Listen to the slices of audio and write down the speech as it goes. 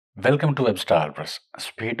Welcome to WordPress.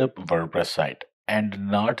 Speed up WordPress site.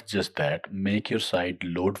 And not just that, make your site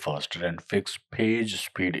load faster and fix page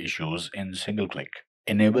speed issues in single click.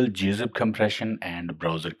 Enable gzip compression and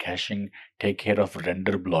browser caching, take care of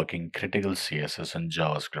render blocking, critical CSS and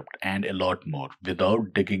JavaScript, and a lot more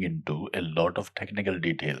without digging into a lot of technical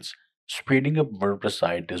details. Speeding up WordPress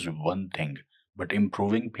site is one thing, but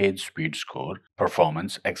improving page speed score,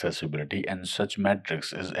 performance, accessibility, and such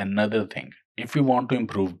metrics is another thing. If you want to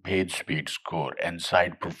improve page speed score and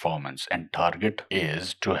site performance and target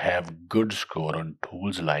is to have good score on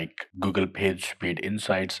tools like Google PageSpeed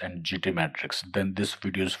Insights and GTMetrix, then this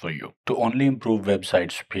video is for you. To only improve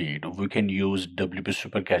website speed, we can use WP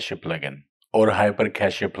Super Cache plugin or Hyper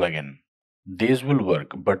Cache plugin. These will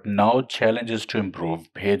work, but now challenge is to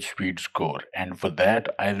improve page speed score, and for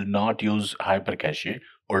that I will not use Hypercache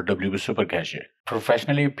or WP Super Cache.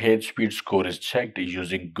 Professionally, page speed score is checked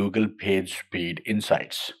using Google PageSpeed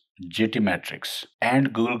Insights, GTmetrix,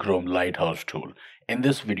 and Google Chrome Lighthouse tool. In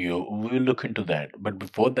this video, we will look into that. But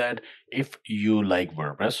before that, if you like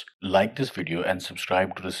WordPress, like this video and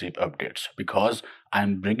subscribe to receive updates because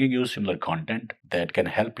I'm bringing you similar content that can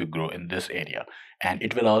help you grow in this area. And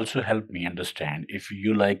it will also help me understand if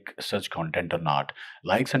you like such content or not.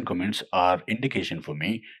 Likes and comments are indication for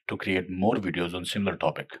me to create more videos on similar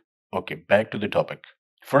topic. Okay, back to the topic.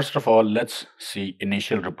 First of all, let's see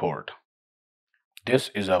initial report.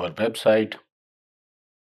 This is our website.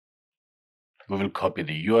 We will copy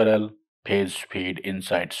the URL, PageSpeed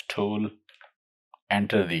Insights tool,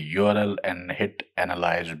 enter the URL and hit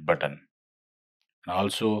Analyze button. And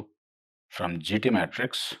also from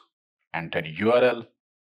GTmetrix, enter URL,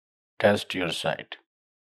 test your site.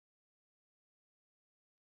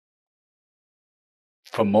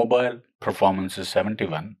 For mobile, performance is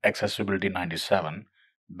 71, accessibility 97,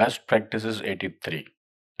 best practices 83,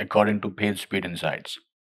 according to PageSpeed Insights.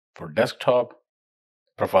 For desktop,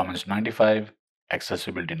 performance 95,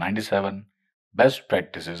 accessibility 97, best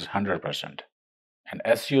practices 100%. And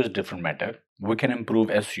SEO is different matter. We can improve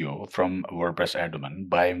SEO from WordPress admin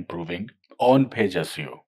by improving on-page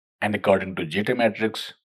SEO. And according to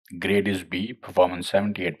GTmetrix, grade is B, performance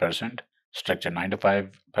 78%, structure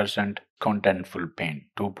 95%, contentful paint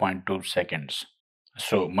 2.2 seconds.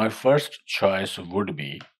 So my first choice would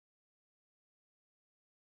be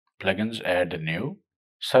plugins, add new,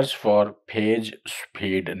 search for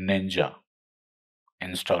PageSpeed Ninja,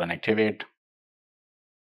 install and activate.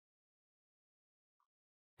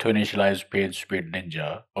 To initialize PageSpeed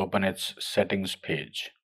Ninja, open its settings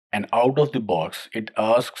page. And out of the box, it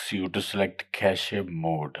asks you to select cache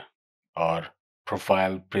mode or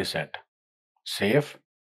profile preset. Safe,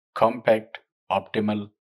 compact, optimal,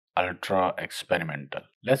 ultra, experimental.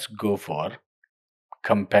 Let's go for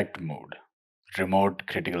compact mode. Remote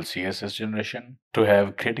critical CSS generation. To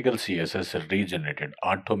have critical CSS regenerated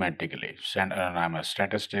automatically, send anonymous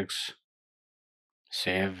statistics.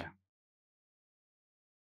 Save.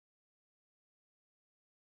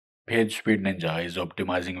 PageSpeed Ninja is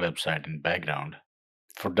optimizing website in background.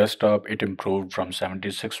 For desktop, it improved from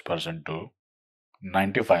 76% to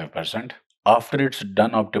 95%. After it's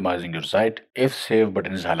done optimizing your site, if Save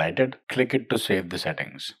button is highlighted, click it to save the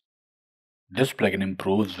settings. This plugin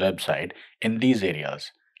improves website in these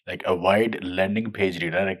areas like avoid landing page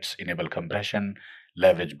redirects, enable compression,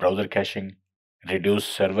 leverage browser caching, reduce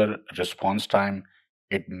server response time,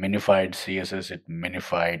 it minified CSS, it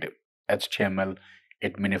minified HTML,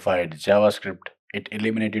 it minified JavaScript, it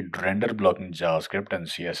eliminated render blocking JavaScript and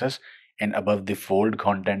CSS, and above the fold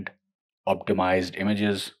content, optimized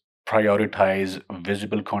images, prioritize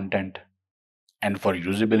visible content, and for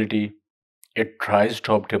usability, it tries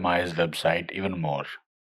to optimize website even more.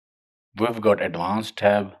 We've got advanced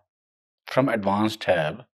tab. From advanced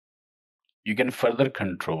tab, you can further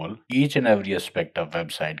control each and every aspect of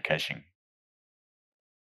website caching.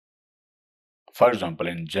 For example,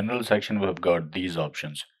 in general section, we've got these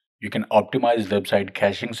options. You can optimize website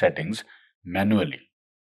caching settings manually.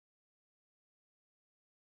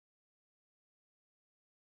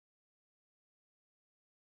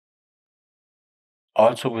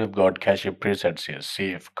 Also, we've got cache presets here: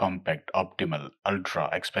 safe, compact, optimal, ultra,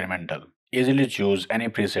 experimental. Easily choose any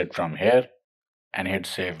preset from here and hit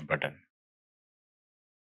save button.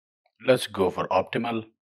 Let's go for optimal.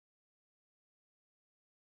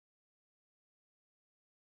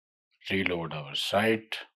 Reload our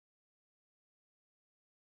site.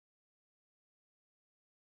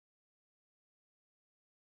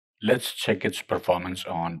 Let's check its performance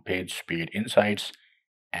on PageSpeed Insights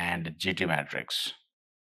and GTmetrix.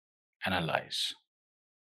 Analyze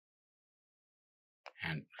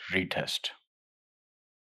and retest.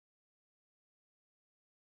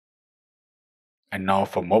 And now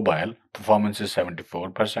for mobile, performance is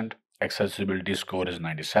 74%, accessibility score is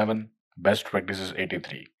 97, best practice is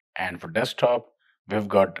 83. And for desktop, we've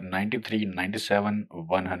got 93, 97,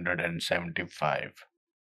 175.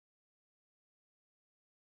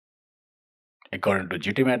 According to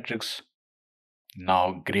GTMetrix,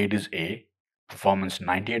 now grade is A, performance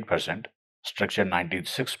 98%, structure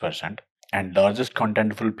 96%, and largest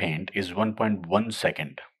contentful paint is 1.1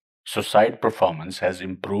 second. So site performance has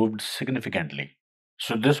improved significantly.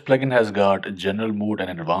 So this plugin has got general mode and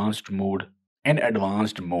advanced mode. In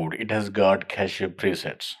advanced mode, it has got cache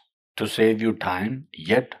presets to save you time,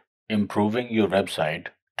 yet improving your website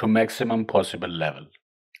to maximum possible level.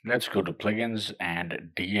 Let's go to plugins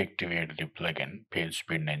and deactivate the plugin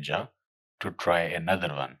PageSpeed Ninja to try another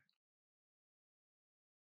one.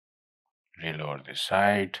 Reload the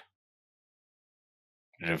site,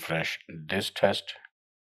 refresh this test,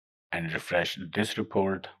 and refresh this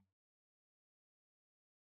report.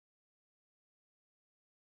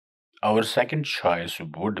 Our second choice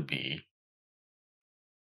would be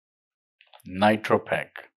NitroPack.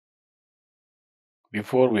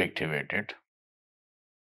 Before we activate it,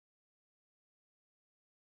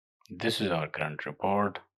 this is our current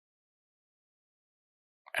report,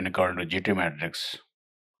 and according to GTMetrix,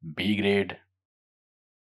 B grade,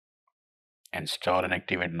 install and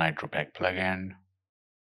activate NitroPack plugin.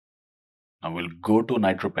 Now we'll go to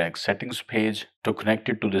NitroPack settings page to connect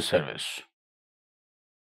it to the service.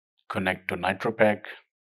 Connect to NitroPack,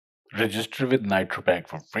 register with NitroPack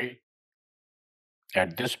for free.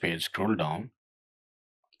 At this page, scroll down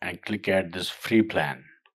and click at this free plan.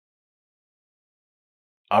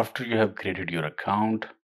 After you have created your account,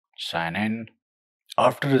 sign in.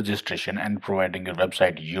 After registration and providing your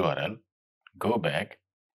website URL, go back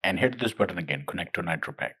and hit this button again, connect to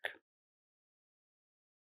NitroPack.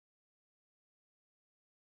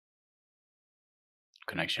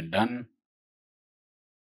 Connection done.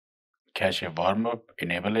 Cache warm up,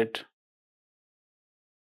 enable it.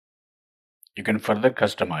 You can further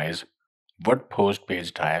customize what post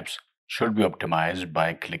page types should be optimized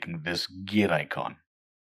by clicking this gear icon.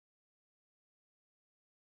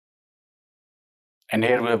 And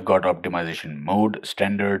here we have got optimization mode,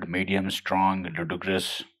 standard, medium, strong,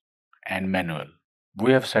 ludicrous, and manual.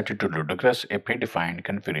 We have set it to ludicrous, a predefined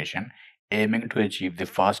configuration aiming to achieve the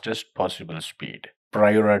fastest possible speed,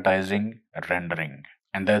 prioritizing rendering.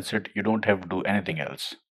 And that's it, you don't have to do anything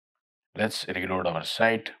else. Let's reload our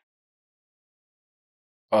site.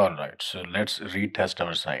 Alright, so let's retest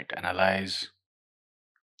our site. Analyze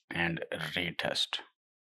and retest.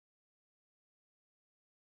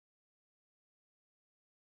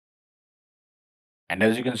 And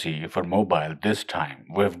as you can see, for mobile, this time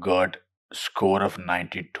we've got score of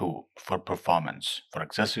 92 for performance, for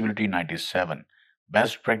accessibility 97,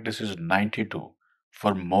 best practice is 92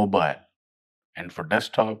 for mobile, and for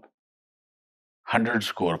desktop 100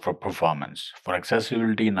 score for performance, for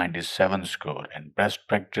accessibility 97 score, and best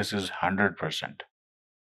practice is 100%.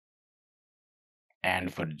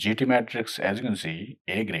 And for GTMetrix, as you can see,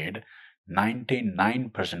 A grade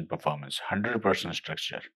 99% performance, 100%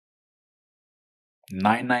 structure,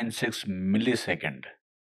 996 millisecond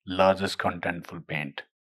largest contentful paint.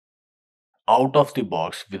 Out of the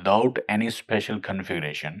box without any special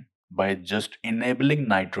configuration, by just enabling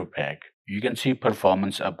NitroPack, you can see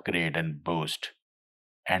performance upgrade and boost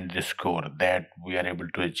and the score that we are able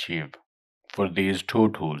to achieve for these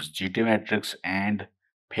two tools, GTMetrix and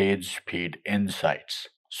PageSpeed Insights.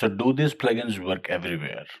 So do these plugins work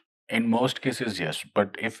everywhere? In most cases, yes,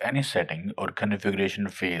 but if any setting or configuration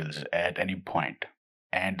fails at any point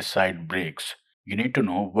and site breaks, you need to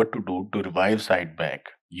know what to do to revive site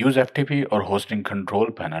back. Use FTP or hosting control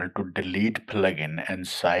panel to delete plugin and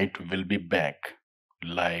site will be back.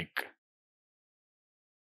 Like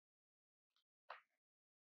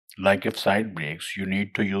if site breaks, you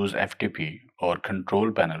need to use FTP or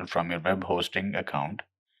control panel from your web hosting account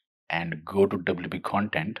and go to WP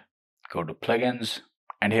content, go to plugins,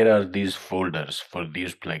 and here are these folders for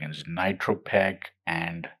these plugins, NitroPack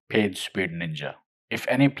and PageSpeed Ninja. If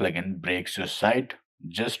any plugin breaks your site,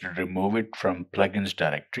 just remove it from plugins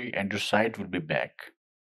directory and your site will be back.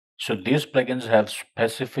 So these plugins have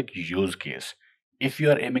specific use case. If you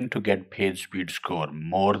are aiming to get page speed score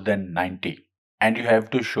more than 90 and you have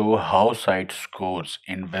to show how site scores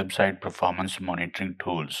in website performance monitoring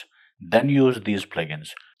tools, then use these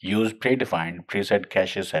plugins. Use predefined preset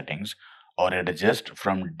cache settings or adjust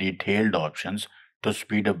from detailed options to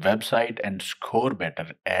speed up website and score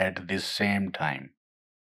better at the same time.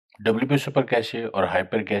 WP Super Cache or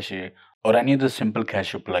Hyper Cache or any other simple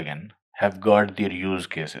cache plugin have got their use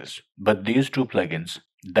cases, but these two plugins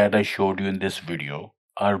that I showed you in this video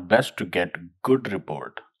are best to get good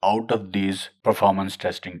report out of these performance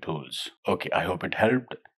testing tools. Okay, I hope it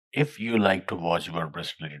helped. If you like to watch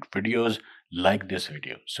WordPress related videos, like this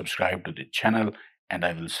video, subscribe to the channel, and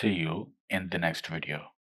I will see you in the next video.